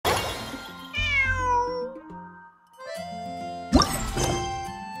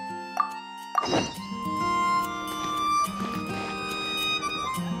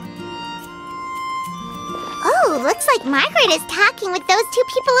like Margaret is talking with those two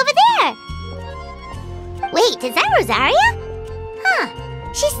people over there. Wait, is that Rosaria? Huh.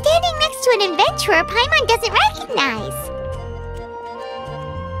 She's standing next to an adventurer Paimon doesn't recognize.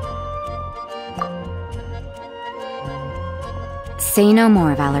 Say no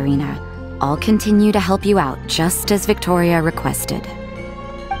more, Valerina. I'll continue to help you out, just as Victoria requested.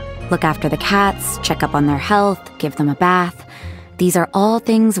 Look after the cats, check up on their health, give them a bath. These are all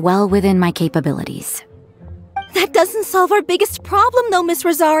things well within my capabilities. That doesn't solve our biggest problem, though, Miss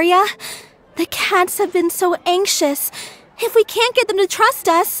Rosaria. The cats have been so anxious. If we can't get them to trust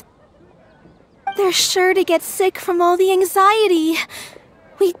us, they're sure to get sick from all the anxiety.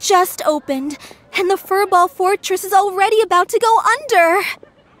 We just opened, and the Furball Fortress is already about to go under.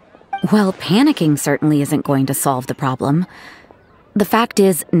 Well, panicking certainly isn't going to solve the problem. The fact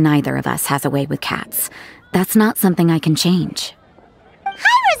is, neither of us has a way with cats. That's not something I can change.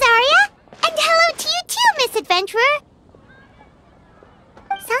 Hi, Rosaria! And hello to you too, Miss Adventurer!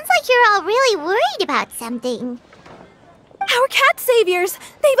 Sounds like you're all really worried about something. Our cat saviors!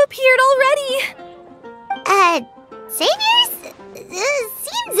 They've appeared already! Saviors?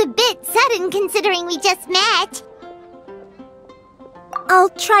 Seems a bit sudden considering we just met. I'll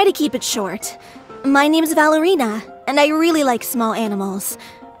try to keep it short. My name's Valerina, and I really like small animals.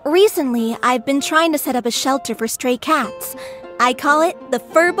 Recently, I've been trying to set up a shelter for stray cats. I call it the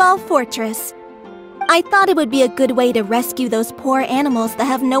Furball Fortress. I thought it would be a good way to rescue those poor animals that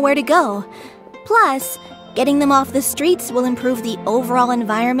have nowhere to go. Plus, getting them off the streets will improve the overall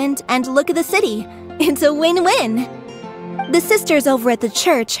environment and look of the city. It's a win-win. The sisters over at the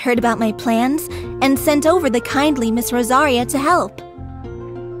church heard about my plans and sent over the kindly Miss Rosaria to help.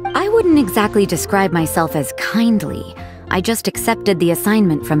 I wouldn't exactly describe myself as kindly. I just accepted the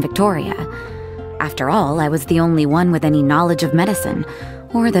assignment from Victoria. After all, I was the only one with any knowledge of medicine,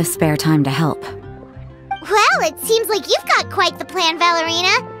 or the spare time to help. Well, it seems like you've got quite the plan,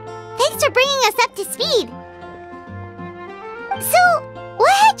 Valerina. Thanks for bringing us up to speed. So,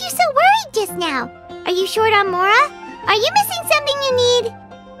 what had you so worried just now? Are you short on Mora? Are you missing something you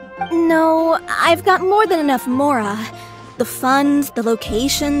need? No, I've got more than enough Mora. The funds, the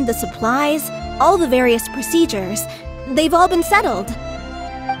location, the supplies, all the various procedures. They've all been settled.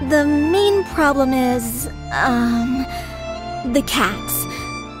 The main problem is, the cats.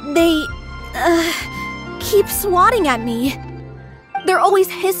 They, keep swatting at me. They're always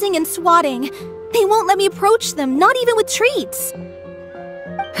hissing and swatting. They won't let me approach them, not even with treats.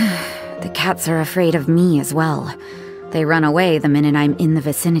 The cats are afraid of me as well. They run away the minute I'm in the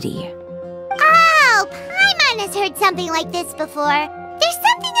vicinity. Oh, Paimon has heard something like this before. There's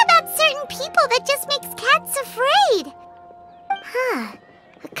something about certain people that just makes cats afraid. Huh.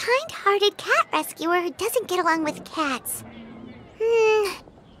 A kind-hearted cat rescuer who doesn't get along with cats.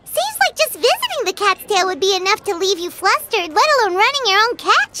 Seems like just visiting the cat's tail would be enough to leave you flustered, let alone running your own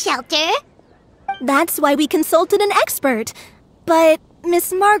cat shelter. That's why we consulted an expert. But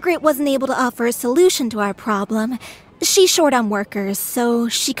Miss Margaret wasn't able to offer a solution to our problem. She's short on workers, so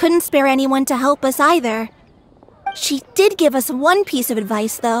she couldn't spare anyone to help us either. She did give us one piece of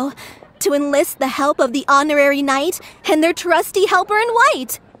advice, though, to enlist the help of the Honorary Knight and their trusty helper in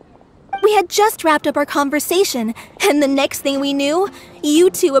white. We had just wrapped up our conversation, and the next thing we knew,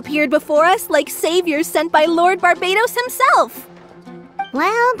 you two appeared before us like saviors sent by Lord Barbados himself.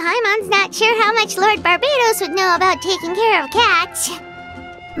 Well, Paimon's not sure how much Lord Barbados would know about taking care of cats.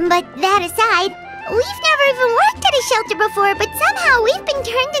 But that aside, we've never even worked at a shelter before, but somehow we've been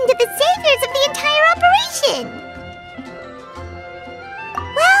turned into the saviors of the entire operation.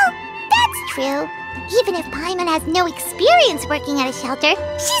 Well, that's true. Even if Paimon has no experience working at a shelter,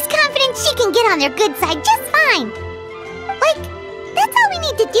 she's confident she can get on their good side just fine. Like, that's all we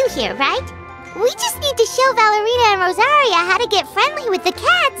need to do here, right? We just need to show Valerina and Rosaria how to get friendly with the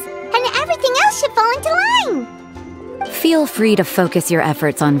cats, and everything else should fall into line. Feel free to focus your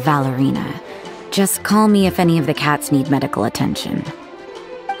efforts on Valerina. Just call me if any of the cats need medical attention.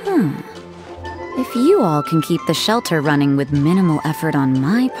 If you all can keep the shelter running with minimal effort on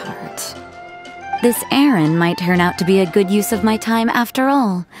my part, this errand might turn out to be a good use of my time after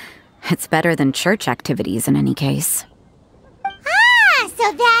all. It's better than church activities in any case. Ah,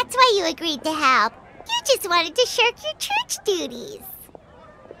 so that's why you agreed to help. You just wanted to shirk your church duties.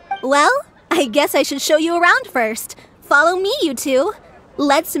 Well, I guess I should show you around first. Follow me, you two.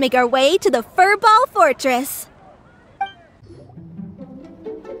 Let's make our way to the Furball Fortress.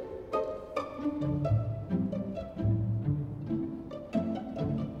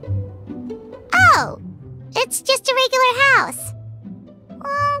 Oh, it's just a regular house.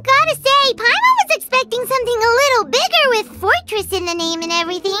 Oh, gotta say, Paimon was expecting something a little bigger with Fortress in the name and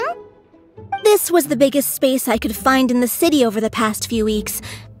everything. This was the biggest space I could find in the city over the past few weeks.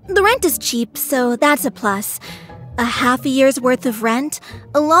 The rent is cheap, so that's a plus. A half a year's worth of rent,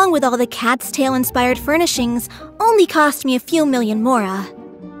 along with all the Cat's Tail-inspired furnishings, only cost me a few million mora.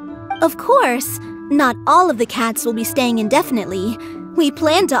 Of course, not all of the cats will be staying indefinitely. We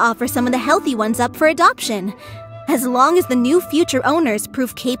plan to offer some of the healthy ones up for adoption. As long as the new future owners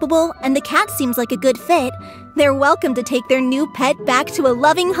prove capable and the cat seems like a good fit, they're welcome to take their new pet back to a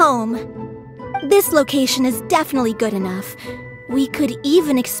loving home. This location is definitely good enough. We could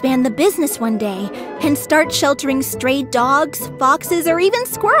even expand the business one day and start sheltering stray dogs, foxes, or even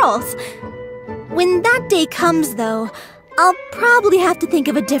squirrels. When that day comes, though, I'll probably have to think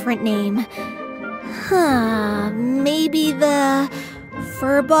of a different name. Maybe the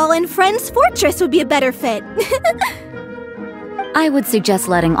Furball and Friends Fortress would be a better fit. I would suggest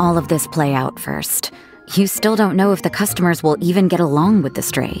letting all of this play out first. You still don't know if the customers will even get along with the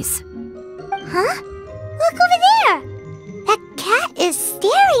strays. Huh? Look over there! That cat is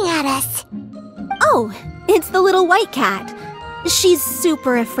staring at us. Oh, it's the little white cat. She's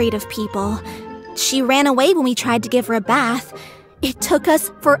super afraid of people. She ran away when we tried to give her a bath. It took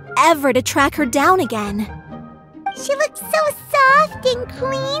us forever to track her down again. She looks so soft and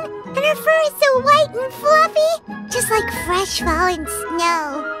clean, and her fur is so white and fluffy, just like fresh fallen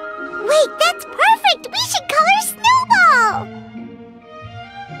snow. Wait, that's perfect! We should call her Snowball!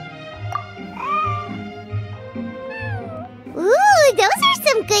 Ooh, those are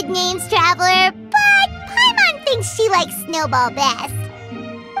some good names, Traveler, but Paimon thinks she likes Snowball best.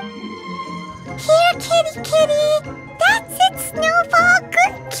 Here, kitty. That's it, Snowball.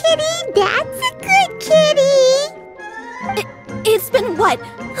 Good kitty. That's a good kitty. It's been, what,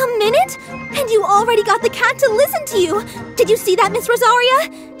 a minute? And you already got the cat to listen to you. Did you see that, Miss Rosaria?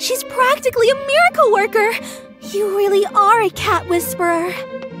 She's practically a miracle worker. You really are a cat whisperer.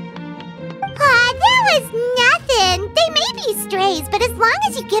 That was nothing. They may be strays, but as long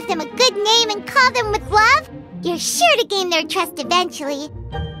as you give them a good name and call them with love, you're sure to gain their trust eventually.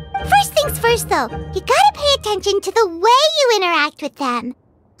 First things first, though, you gotta pay attention to the way you interact with them.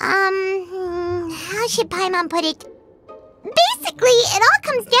 How should Paimon put it? Basically, it all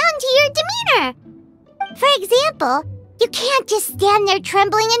comes down to your demeanor. For example, you can't just stand there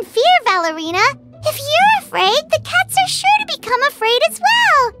trembling in fear, Valerina. If you're afraid, the cats are sure to become afraid as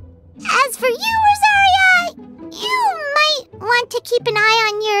well. As for you, Rosaria, you might want to keep an eye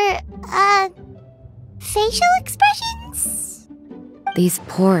on your, facial expressions. These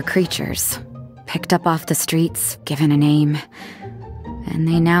poor creatures, picked up off the streets, given a name, and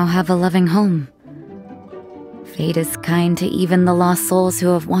they now have a loving home. Fate is kind to even the lost souls who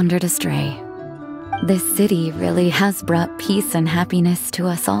have wandered astray. This city really has brought peace and happiness to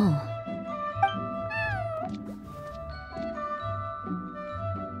us all.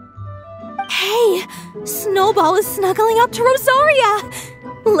 Hey, Snowball is snuggling up to Rosaria.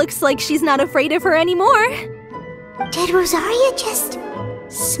 Looks like she's not afraid of her anymore. Did Rosaria just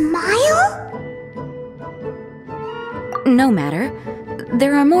smile? No matter.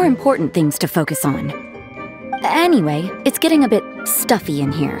 There are more important things to focus on. Anyway, it's getting a bit stuffy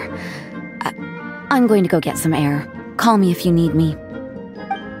in here. I'm going to go get some air. Call me if you need me.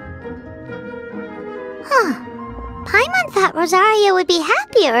 Huh. Paimon thought Rosaria would be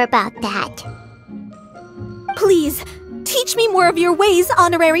happier about that. Please, teach me more of your ways,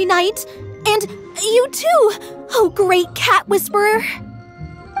 Honorary Knight. And you too, oh great cat whisperer.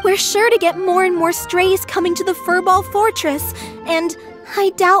 We're sure to get more and more strays coming to the Furball Fortress, and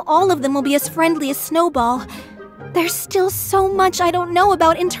I doubt all of them will be as friendly as Snowball. There's still so much I don't know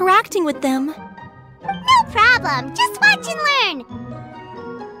about interacting with them. No problem, just watch and learn.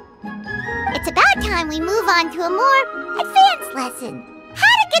 It's about time we move on to a more advanced lesson.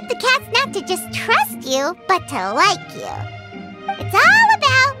 How to get the cats not to just trust you, but to like you. It's all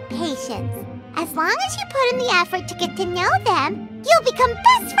about patience. As long as you put in the effort to get to know them, you'll become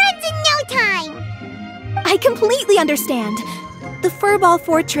best friends in no time. I completely understand. The Furball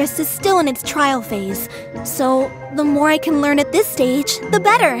Fortress is still in its trial phase, so the more I can learn at this stage, the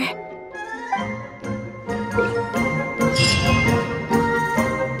better.